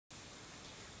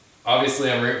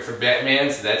Obviously I'm rooting for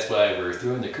Batman, so that's why we're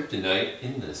throwing the Kryptonite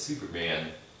in the Superman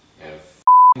and f***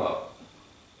 him up.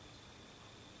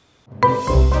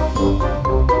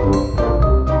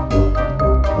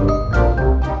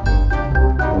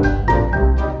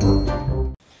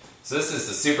 So this is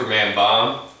the Superman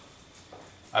bomb.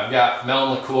 I've got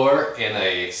Melon Liqueur in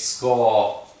a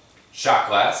skull shot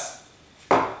glass.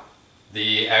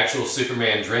 The actual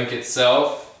Superman drink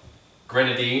itself,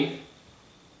 Grenadine,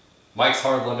 Mike's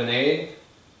Hard Lemonade,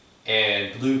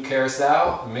 and Blue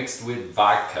Curacao mixed with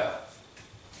vodka.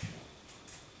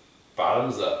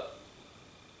 Bottoms up.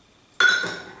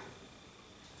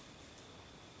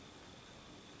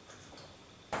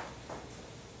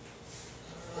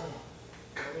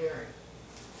 Come here.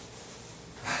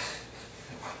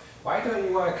 Why don't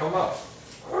you want to come up?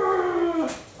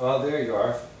 Oh, there you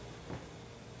are.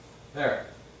 There.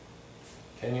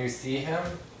 Can you see him?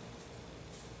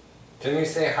 Can you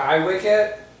say hi,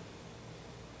 Wicket?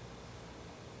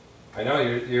 I know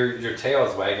your tail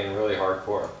is wagging really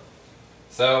hardcore.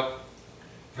 So,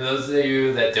 for those of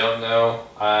you that don't know,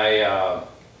 yeah,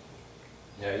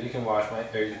 you can wash my,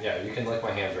 yeah, you can lick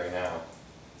my hands right now.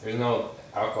 There's no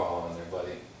alcohol in there,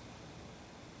 buddy.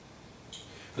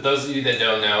 For those of you that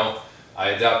don't know, I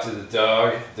adopted a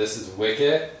dog. This is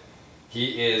Wicket.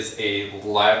 He is a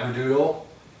Labradoodle.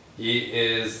 He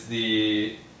is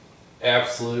the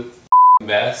absolute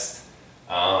best.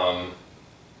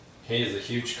 He is a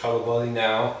huge cuddle buddy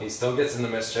now. He still gets into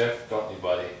mischief, don't you,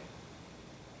 buddy?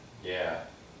 Yeah.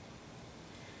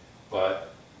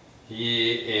 But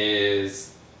he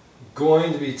is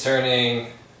going to be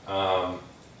turning 1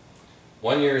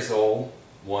 year old.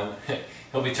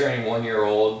 He'll be turning 1 year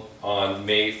old on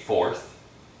May 4th.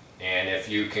 And if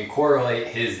you can correlate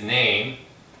his name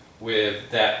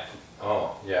with that,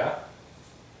 oh yeah?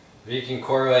 If you can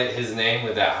correlate his name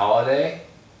with that holiday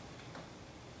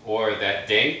or that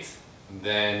date,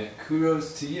 then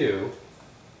kudos to you.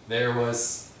 There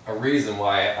was a reason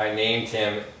why I named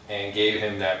him and gave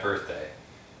him that birthday.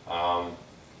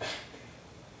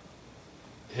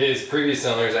 His previous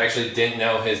owners actually didn't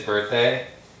know his birthday,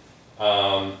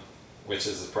 which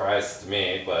is a surprise to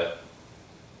me, but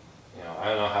you know, I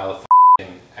don't know how the f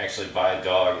can actually buy a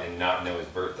dog and not know his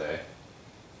birthday.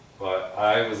 But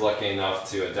I was lucky enough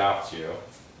to adopt you.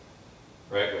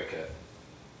 Right, Wicket?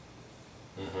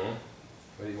 Mm-hmm.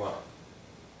 What do you want?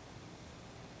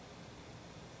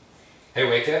 Hey,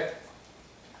 Wicket?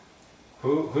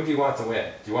 Who do you want to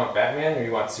win? Do you want Batman or do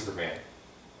you want Superman?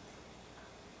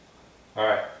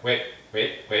 Alright, wait.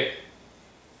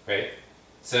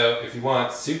 So, if you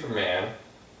want Superman,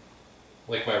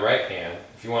 lick my right hand.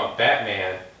 If you want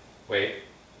Batman, wait.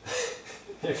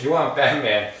 If you want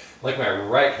Batman, lick my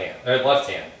right hand, or left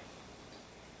hand.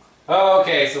 Oh,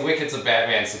 okay, so Wicket's a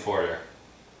Batman supporter.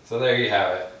 So there you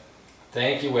have it.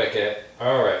 Thank you, Wicket.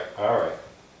 Alright.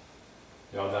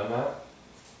 You all done now?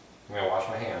 I'm gonna wash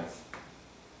my hands.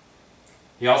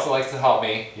 He also likes to help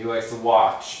me. He likes to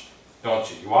watch, don't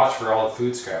you? You watch for all the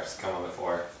food scraps that come on the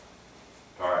floor.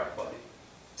 Alright, buddy.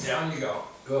 Down you go.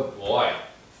 Good boy.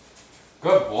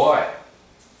 Good boy.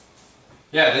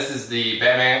 Yeah, this is the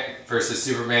Batman vs.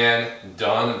 Superman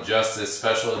Dawn of Justice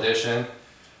Special Edition.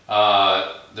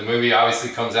 The movie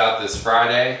obviously comes out this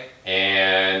Friday,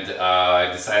 and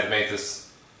I decided to make this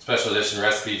special edition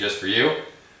recipe just for you.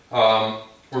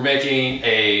 We're making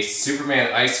a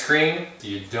Superman ice cream.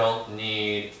 You don't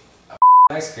need an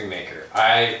ice cream maker.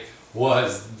 I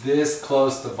was this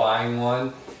close to buying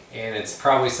one, and it's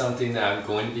probably something that I'm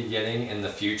going to be getting in the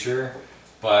future.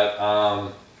 But,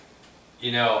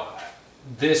 you know,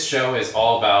 this show is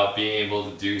all about being able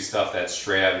to do stuff that's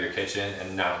straight out of your kitchen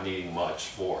and not needing much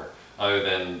for, other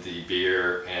than the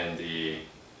beer and the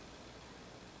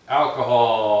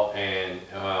alcohol and,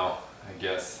 well, I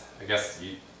guess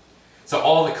you... So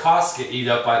all the costs get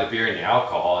eaten up by the beer and the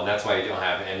alcohol, and that's why you don't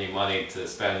have any money to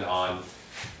spend on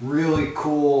really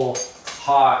cool,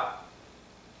 hot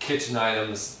kitchen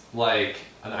items like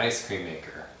an ice cream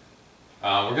maker.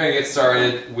 We're going to get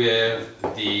started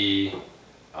with the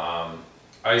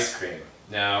ice cream.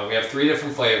 Now we have 3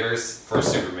 different flavors for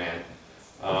Superman.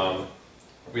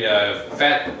 We have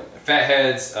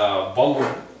Fathead's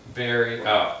Bumbleberry,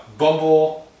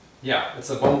 it's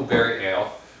a Bumbleberry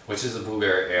Ale, which is a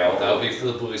blueberry ale. That'll be for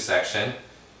the blue section.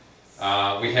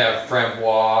 We have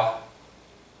Framboise,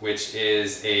 which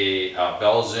is a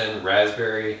Belgian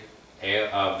raspberry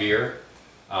ale, beer.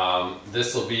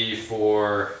 This will be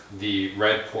for the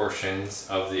red portions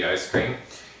of the ice cream.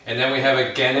 And then we have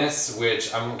a Guinness,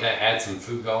 which I'm going to add some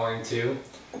food coloring to.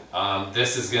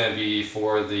 This is going to be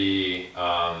for the,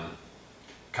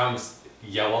 comes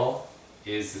yellow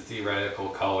is the theoretical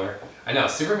color. I know,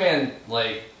 Superman,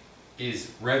 like,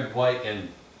 is red, white, and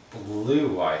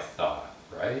blue, I thought,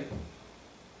 right?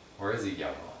 Or is he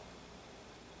yellow?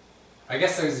 I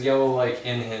guess there's yellow, like,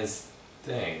 in his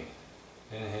thing,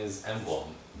 in his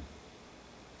emblem.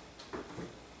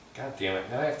 God damn it,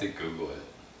 now I have to Google it.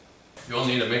 You'll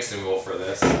need a mixing bowl for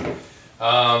this.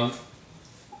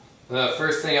 The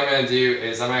first thing I'm going to do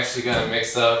is I'm actually going to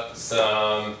mix up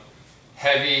some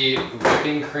heavy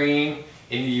whipping cream.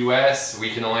 In the US,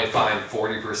 we can only find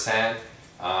 40%.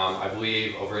 I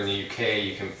believe over in the UK,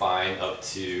 you can find up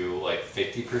to like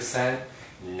 50%.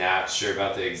 Not sure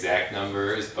about the exact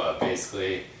numbers, but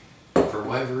basically, for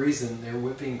whatever reason, their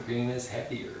whipping cream is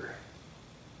heavier.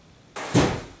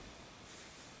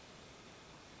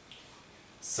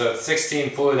 So it's 16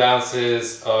 fluid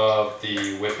ounces of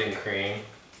the whipping cream.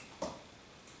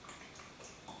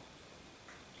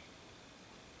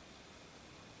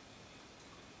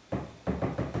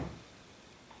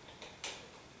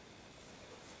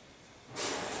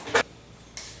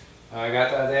 I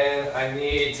got that in. I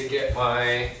need to get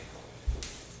my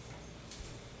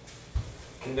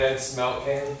condensed milk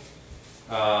in.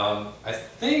 I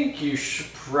think you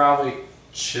should probably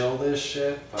chill this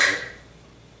shit, but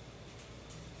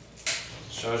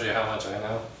shows you how much I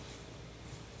know.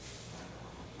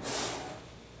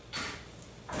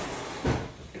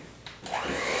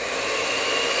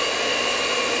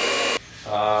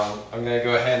 I'm going to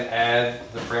go ahead and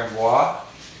add the framboise.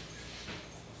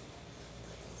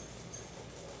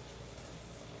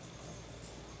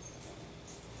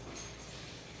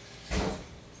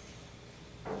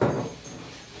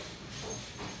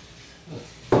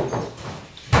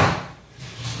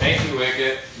 Thank you,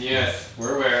 Wicket. Yes,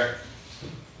 we're aware.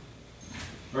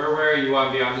 We're aware you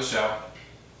want to be on the show.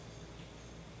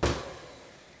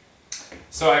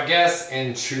 So I guess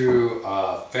in true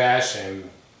fashion,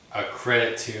 a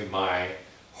credit to my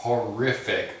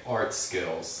horrific art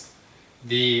skills,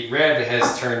 the red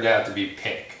has turned out to be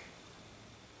pink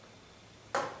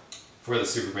for the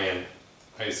Superman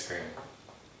ice cream.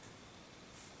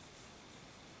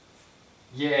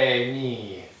 Yay,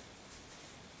 me.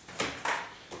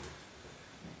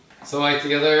 So like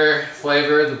the other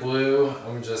flavor, the blue,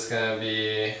 I'm just going to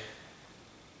be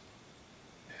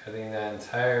adding that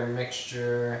entire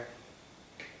mixture.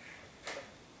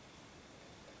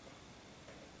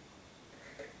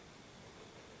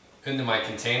 Into my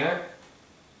container.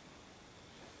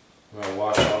 I'm going to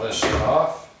wash all this shit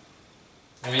off.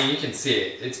 I mean, you can see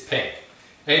it. It's pink.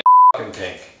 It's fucking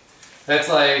pink. That's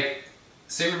like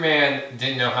Superman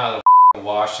didn't know how to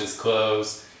wash his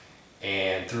clothes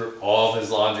and threw all of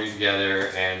his laundry together,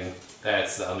 and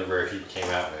that's the underwear he came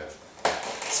out with.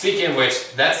 Speaking of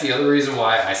which, that's the other reason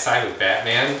why I side with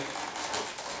Batman.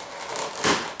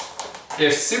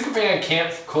 If Superman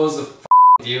can't close the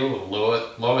deal with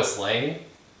Lois Lane,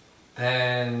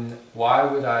 then why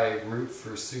would I root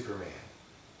for Superman?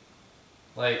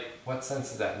 Like, what sense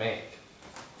does that make?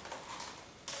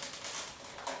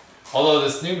 Although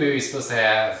this new movie is supposed to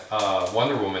have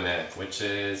Wonder Woman in it, which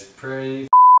is pretty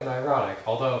ironic.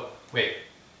 Although, wait,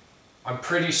 I'm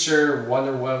pretty sure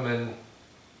Wonder Woman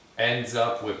ends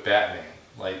up with Batman.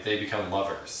 Like, they become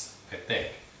lovers, I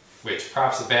think. Which,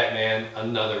 props to Batman,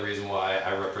 another reason why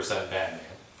I represent Batman.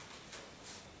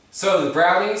 So the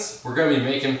brownies, we're going to be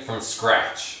making from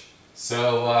scratch.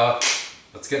 So,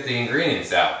 let's get the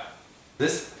ingredients out.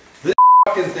 This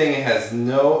fucking thing has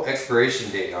no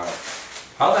expiration date on it.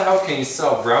 How the hell can you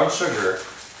sell brown sugar,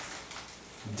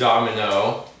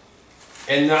 Domino,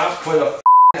 and not put a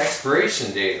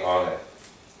expiration date on it?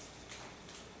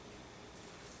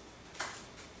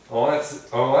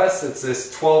 Unless it's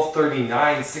this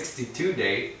 12/39/62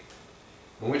 date,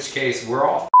 in which case we're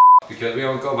all because we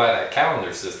don't go by that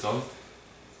calendar system.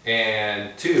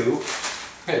 And two,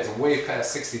 it's way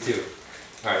past 62.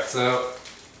 Alright, so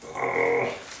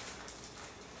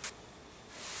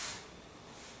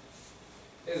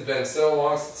it's been so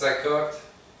long since I cooked.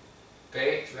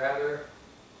 Baked, rather.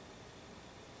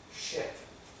 Shit.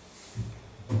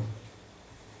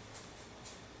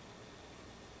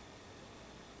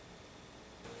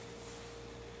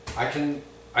 I can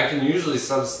usually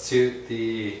substitute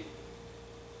the...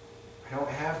 I don't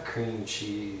have cream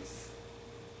cheese.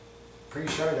 Pretty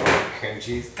sure I don't have cream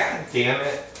cheese. God damn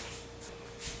it.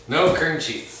 No cream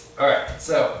cheese. Alright,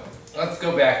 so let's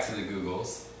go back to the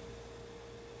Googles.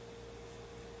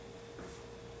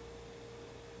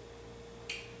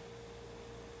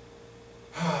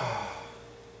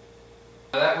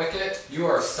 That Wicket, you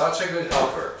are such a good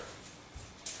helper.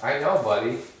 I know,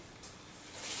 buddy.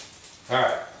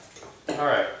 Alright.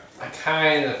 Alright. I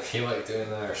kind of feel like doing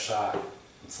another shot.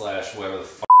 Slash whatever the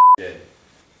f did.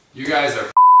 You guys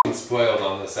are spoiled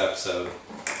on this episode.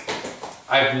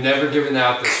 I've never given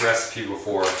out this recipe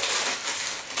before.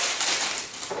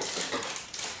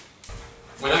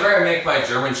 Whenever I make my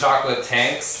German chocolate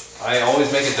tanks, I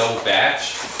always make a double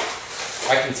batch.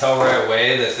 I can tell right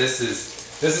away that this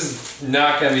is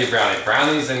not going to be a brownie.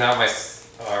 Brownies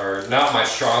are not my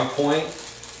strong point.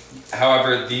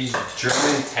 However, these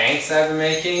German tanks I've been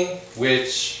making,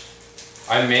 which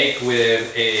I make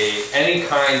with any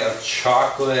kind of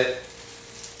chocolate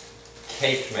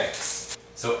cake mix.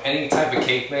 So any type of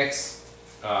cake mix,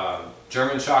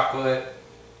 German chocolate,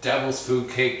 devil's food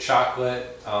cake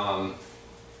chocolate,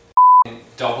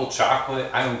 double chocolate,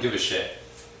 I don't give a shit.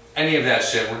 Any of that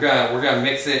shit, we're gonna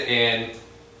mix it in.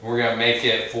 We're gonna make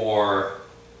it for.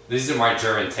 These are my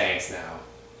German tanks now.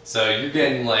 So you're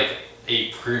getting like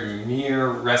a premier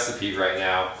recipe right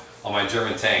now on my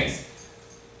German tanks.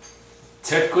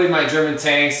 Typically my German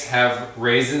tanks have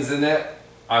raisins in it.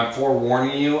 I'm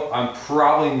forewarning you, I'm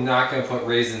probably not gonna put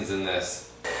raisins in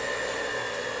this.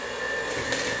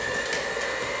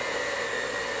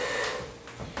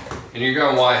 And you're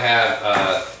gonna want to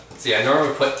have, see, I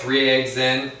normally put 3 eggs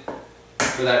in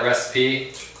for that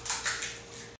recipe.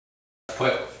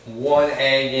 Put 1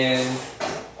 egg in,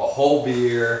 a whole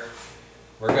beer.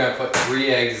 We're gonna put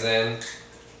 3 eggs in.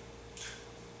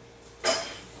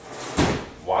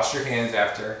 Wash your hands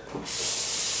after.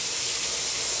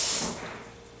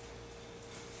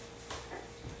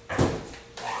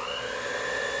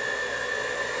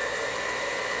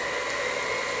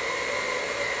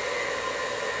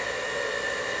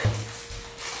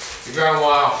 You're going to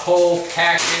want a whole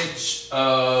package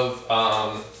of,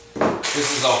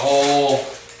 this is a whole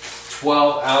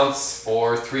 12 ounce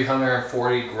or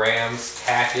 340 grams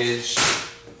package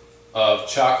of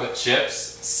chocolate chips,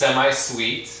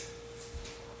 semi-sweet.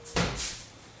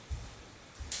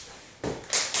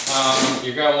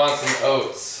 You're going to want some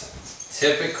oats.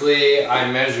 Typically, I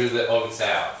measure the oats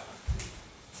out.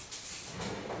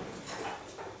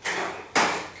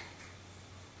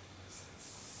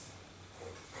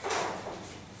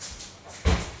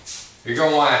 You're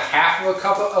going to want 1/2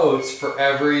 cup of oats for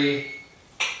every,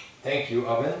 thank you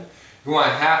oven. You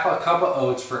want 1/2 cup of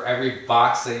oats for every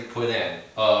box that you put in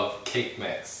of cake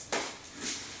mix.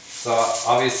 So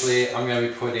obviously I'm going to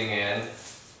be putting in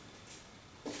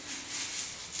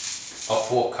a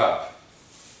full cup.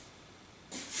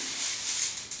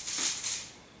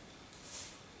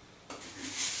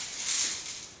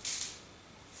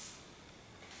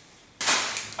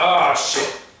 Oh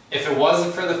shit. If it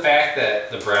wasn't for the fact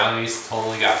that the brownies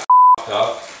totally got f***ed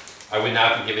up, I would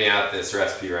not be giving out this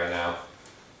recipe right now.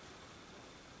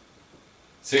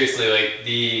 Seriously, like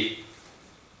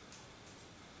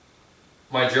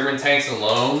my German tanks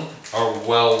alone are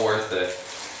well worth it.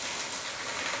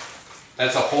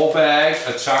 That's a whole bag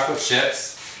of chocolate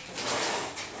chips.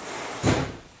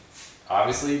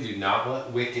 Obviously, do not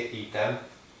let Wicket eat them.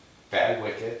 Bad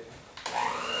Wicket.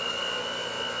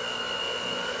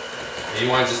 You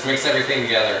want to just mix everything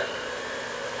together.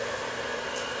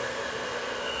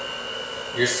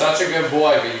 You're such a good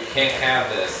boy, but you can't have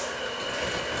this.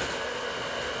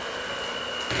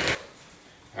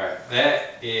 Alright,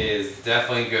 that is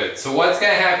definitely good. So what's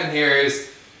going to happen here is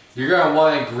you're going to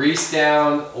want to grease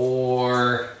down,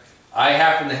 or I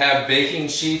happen to have baking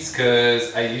sheets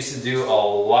because I used to do a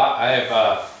lot. I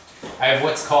have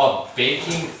what's called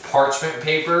baking parchment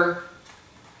paper.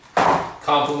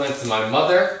 Compliments to my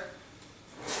mother.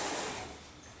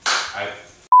 I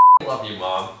love you,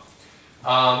 Mom.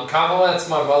 Compliments to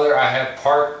my mother, I have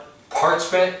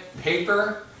parchment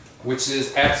paper, which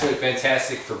is absolutely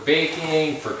fantastic for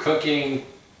baking, for cooking,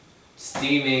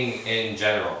 steaming in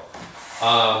general.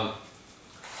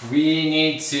 We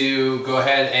need to go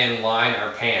ahead and line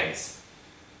our pans.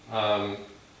 I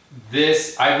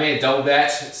made a double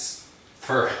batch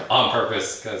on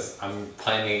purpose because I'm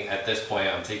planning at this point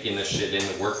on taking this shit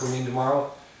into work with me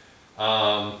tomorrow.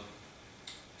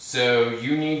 So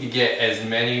you need to get as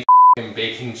many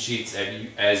baking sheets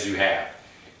as you have.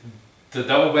 The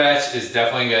double batch is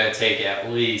definitely going to take at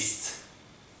least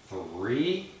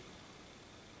 3,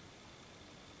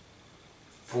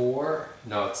 4.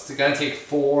 No, it's going to take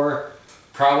 4,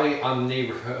 probably on the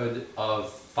neighborhood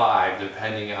of 5,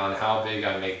 depending on how big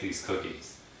I make these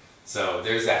cookies. So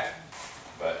there's that.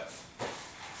 But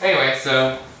anyway,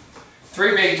 so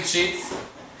 3 baking sheets,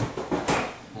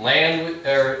 laden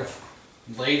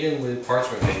with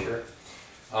parchment paper.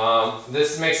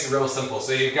 This makes it real simple.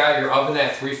 So you've got your oven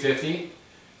at 350.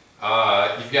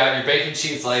 You've got your baking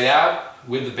sheets laid out.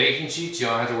 With the baking sheets, you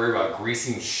don't have to worry about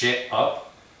greasing shit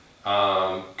up.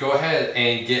 Go ahead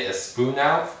and get a spoon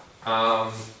out.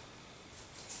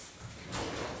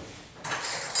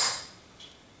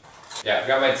 Yeah, I've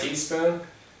got my teaspoon.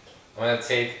 I'm gonna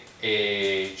take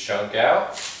a chunk out.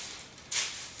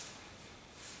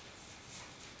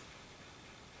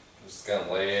 I'm just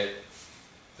gonna lay it.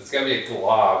 It's gonna be a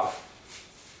glob.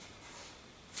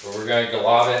 But we're gonna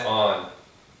glob it on.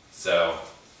 So,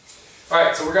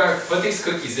 alright, so we're gonna put these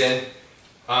cookies in.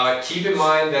 Keep in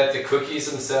mind that the cookies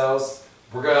themselves,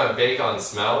 we're gonna bake on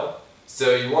smell.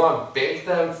 So you wanna bake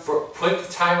them, put the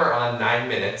timer on 9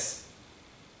 minutes.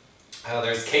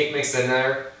 There's cake mix in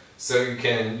there, so you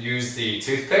can use the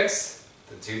toothpicks,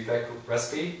 the toothpick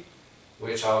recipe,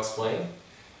 which I'll explain.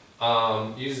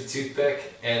 Use a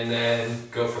toothpick and then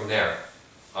go from there.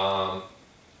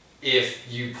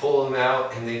 If you pull them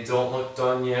out and they don't look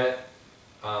done yet,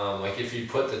 like if you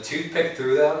put the toothpick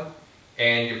through them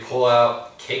and you pull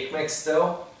out cake mix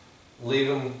still, leave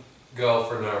them go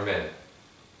for another minute.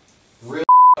 Really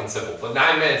simple, but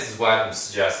 9 minutes is what I'm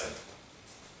suggesting.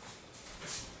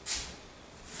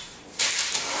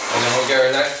 And then we'll get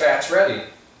our next batch ready.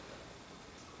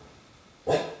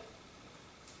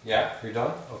 Yeah, you're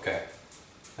done? Okay.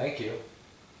 Thank you.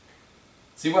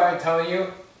 See what I tell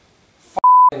you?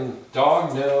 F***ing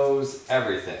dog knows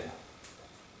everything.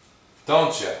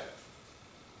 Don't you?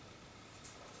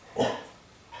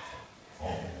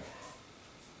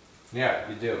 Yeah,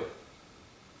 you do.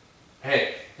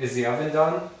 Hey, is the oven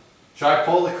done? Should I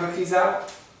pull the cookies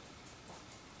out?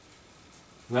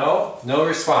 No? No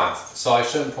response. So I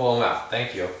shouldn't pull them out.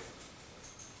 Thank you.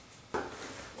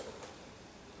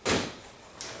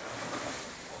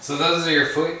 So those are your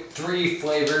 3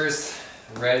 flavors.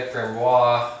 Red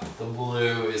framboise, the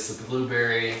blue is the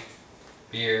blueberry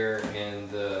beer, and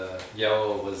the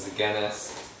yellow was the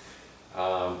Guinness.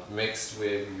 Mixed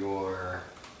with your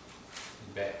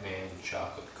Batman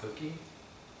chocolate cookie.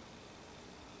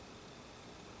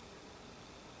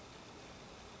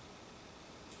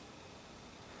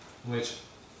 Which,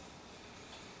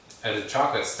 as a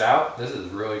chocolate stout, this is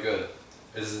really good.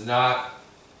 This is not...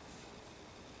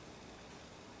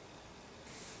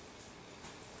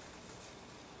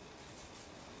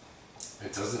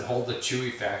 It doesn't hold the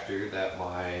chewy factor that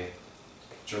my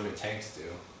German tanks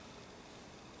do.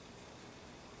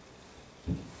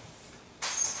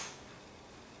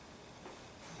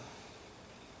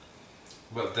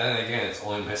 But then again, it's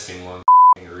only missing one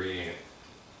ingredient.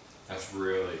 That's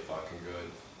really fucking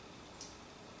good.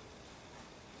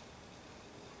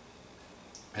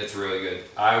 It's really good.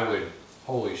 I would,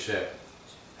 holy shit,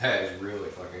 that is really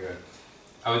fucking good.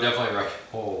 I would definitely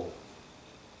recommend,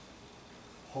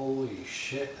 holy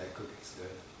shit, that cookie's good.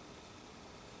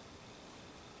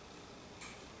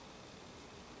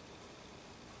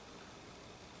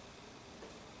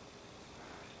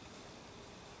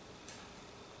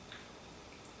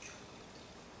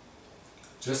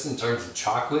 Just in terms of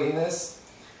chocolatiness,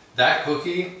 that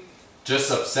cookie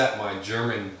just upset my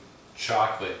German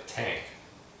chocolate tank.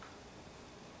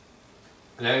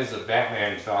 And that is a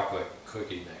Batman chocolate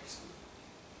cookie mix.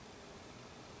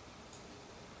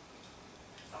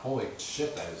 Holy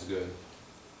shit, that is good.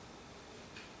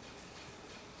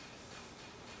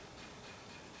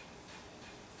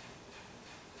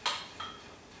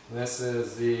 And this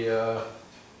is the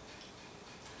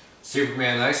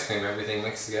Superman ice cream, everything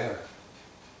mixed together.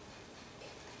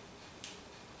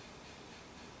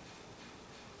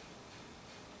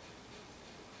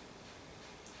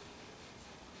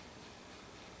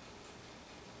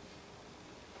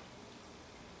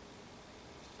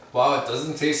 Wow, it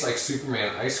doesn't taste like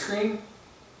Superman ice cream.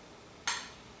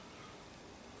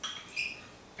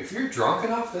 If you're drunk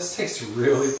enough, this tastes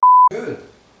really good.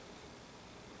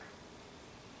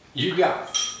 You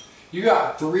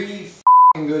got 3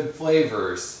 good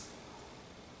flavors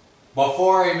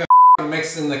before I even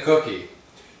mixed in the cookie.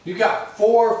 You got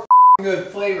 4 good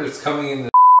flavors coming in the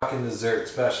fucking dessert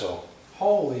special.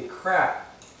 Holy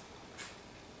crap.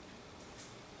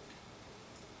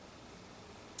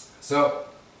 So,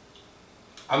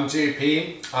 I'm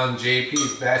JP on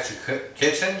JP's Bachelor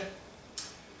Kitchen.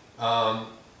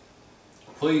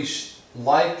 Please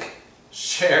like,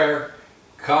 share,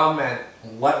 comment,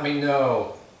 let me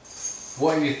know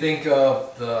what you think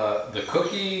of the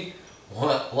cookie.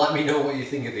 Let me know what you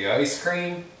think of the ice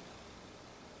cream.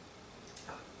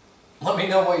 Let me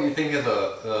know what you think of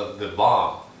the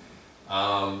bomb.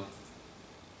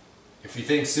 If you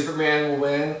think Superman will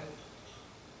win,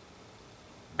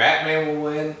 Batman will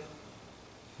win,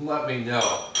 let me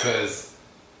know, because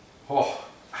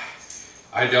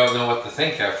I don't know what to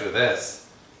think after this.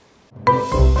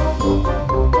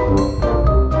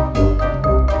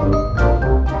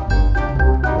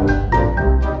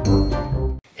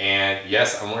 And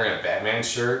yes, I'm wearing a Batman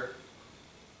shirt.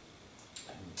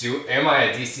 Am I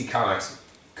a DC Comics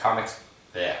comics,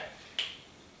 yeah.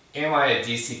 Am I a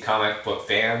DC comic book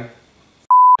fan?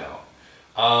 No.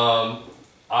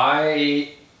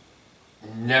 I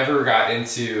never got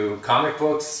into comic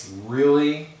books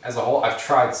really as a whole. I've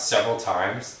tried several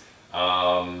times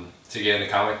to get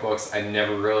into comic books. I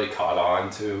never really caught on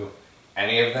to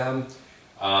any of them.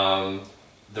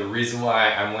 The reason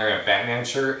why I'm wearing a Batman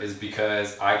shirt is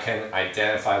because I can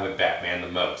identify with Batman the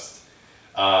most.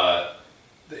 I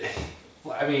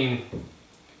mean,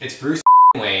 it's Bruce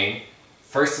Wayne.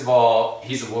 First of all,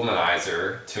 he's a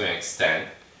womanizer to an extent.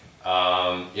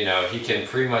 You know, he can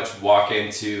pretty much walk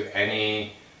into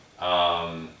any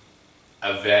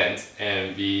event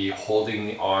and be holding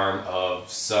the arm of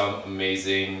some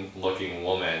amazing looking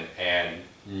woman and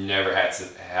never have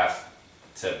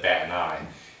to bat an eye.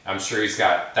 I'm sure he's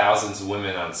got thousands of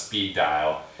women on speed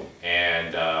dial,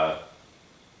 and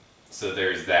so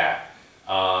there's that.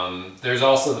 There's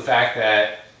also the fact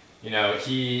that, you know,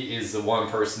 he is the one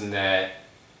person that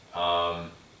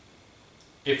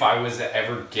if I was to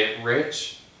ever get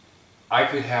rich, I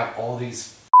could have all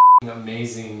these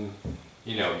amazing,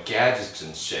 you know, gadgets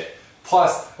and shit.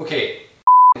 Plus, okay,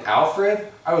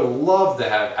 Alfred, I would love to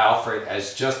have Alfred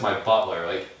as just my butler.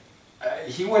 Like,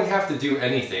 he wouldn't have to do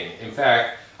anything. In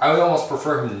fact, I would almost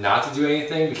prefer him not to do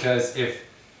anything, because if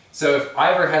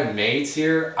I ever had maids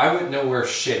here, I wouldn't know where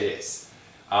shit is.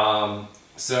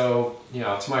 So, you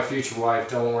know, to my future wife,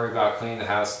 don't worry about cleaning the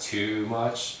house too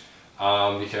much,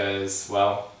 because,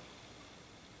 well,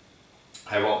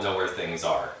 I won't know where things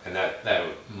are, and that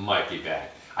might be bad.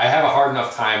 I have a hard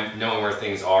enough time knowing where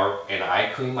things are, and I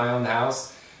clean my own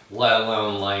house, let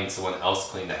alone letting someone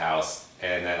else clean the house,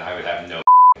 and then I would have no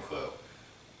clue.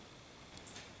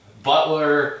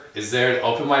 Butler is there to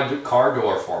open my car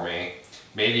door for me,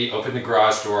 maybe open the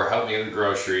garage door, help me with the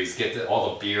groceries, get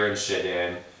all the beer and shit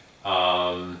in,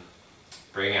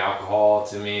 bring alcohol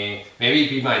to me, maybe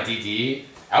be my DD.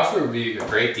 Alfred would be a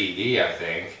great DD, I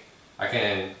think. I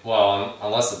can, well,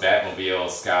 unless the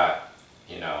Batmobile's got,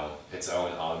 you know, its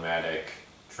own automatic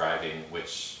driving,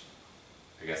 which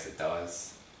I guess it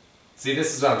does. See,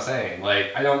 this is what I'm saying.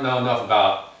 Like, I don't know enough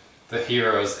about the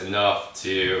heroes enough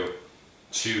to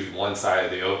choose one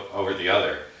side over the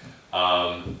other.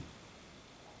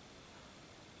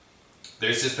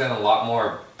 There's just been a lot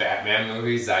more Batman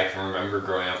movies that I can remember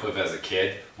growing up with as a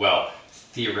kid. Well,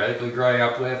 theoretically growing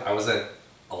up with. I wasn't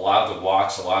allowed to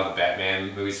watch a lot of the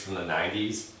Batman movies from the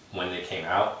 90s when they came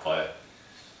out, but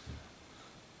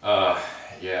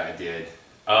yeah, I did.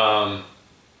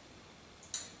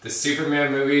 The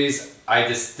Superman movies, I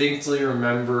distinctly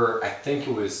remember, I think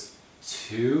it was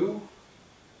 2,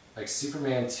 like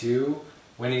Superman 2,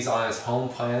 when he's on his home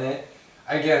planet.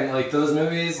 Again, like those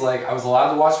movies, like I was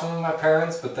allowed to watch them with my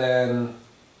parents, but then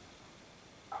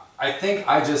I think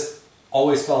I just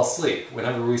always fell asleep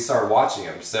whenever we started watching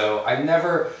them. So I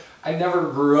never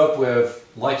grew up with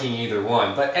liking either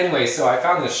one. But anyway, so I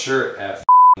found this shirt at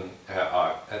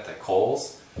the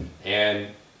Kohl's, and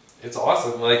it's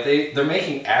awesome. Like they're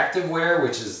making activewear,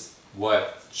 which is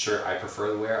what shirt I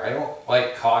prefer to wear. I don't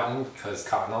like cotton because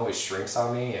cotton always shrinks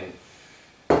on me,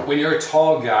 and when you're a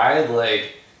tall guy,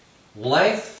 like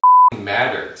length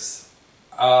matters.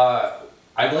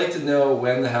 I'd like to know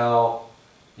when the hell,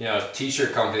 you know,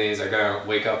 t-shirt companies are gonna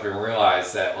wake up and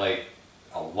realize that like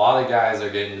a lot of guys are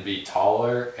getting to be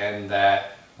taller, and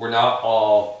that we're not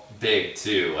all big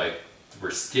too. Like we're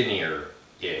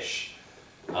skinnier-ish.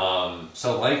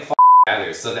 So length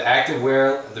matters. So the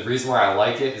activewear, the reason why I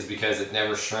like it is because it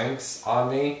never shrinks on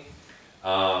me.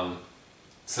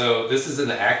 So this is an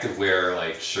activewear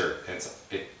like shirt, and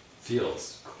it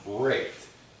feels great.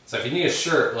 So if you need a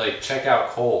shirt, like check out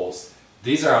Kohl's.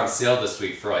 These are on sale this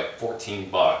week for like 14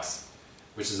 bucks,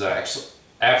 which is actually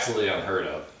absolutely unheard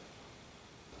of.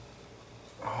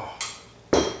 Oh,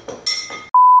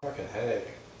 fucking headache.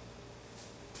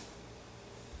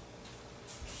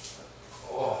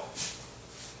 Oh,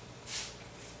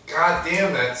 god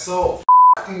damn, that's so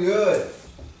fucking good.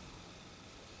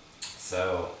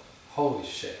 So, holy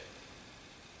shit,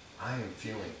 I am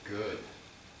feeling good.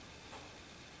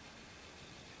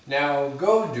 Now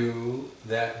go do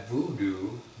that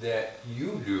voodoo that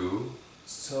you do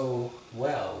so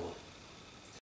well.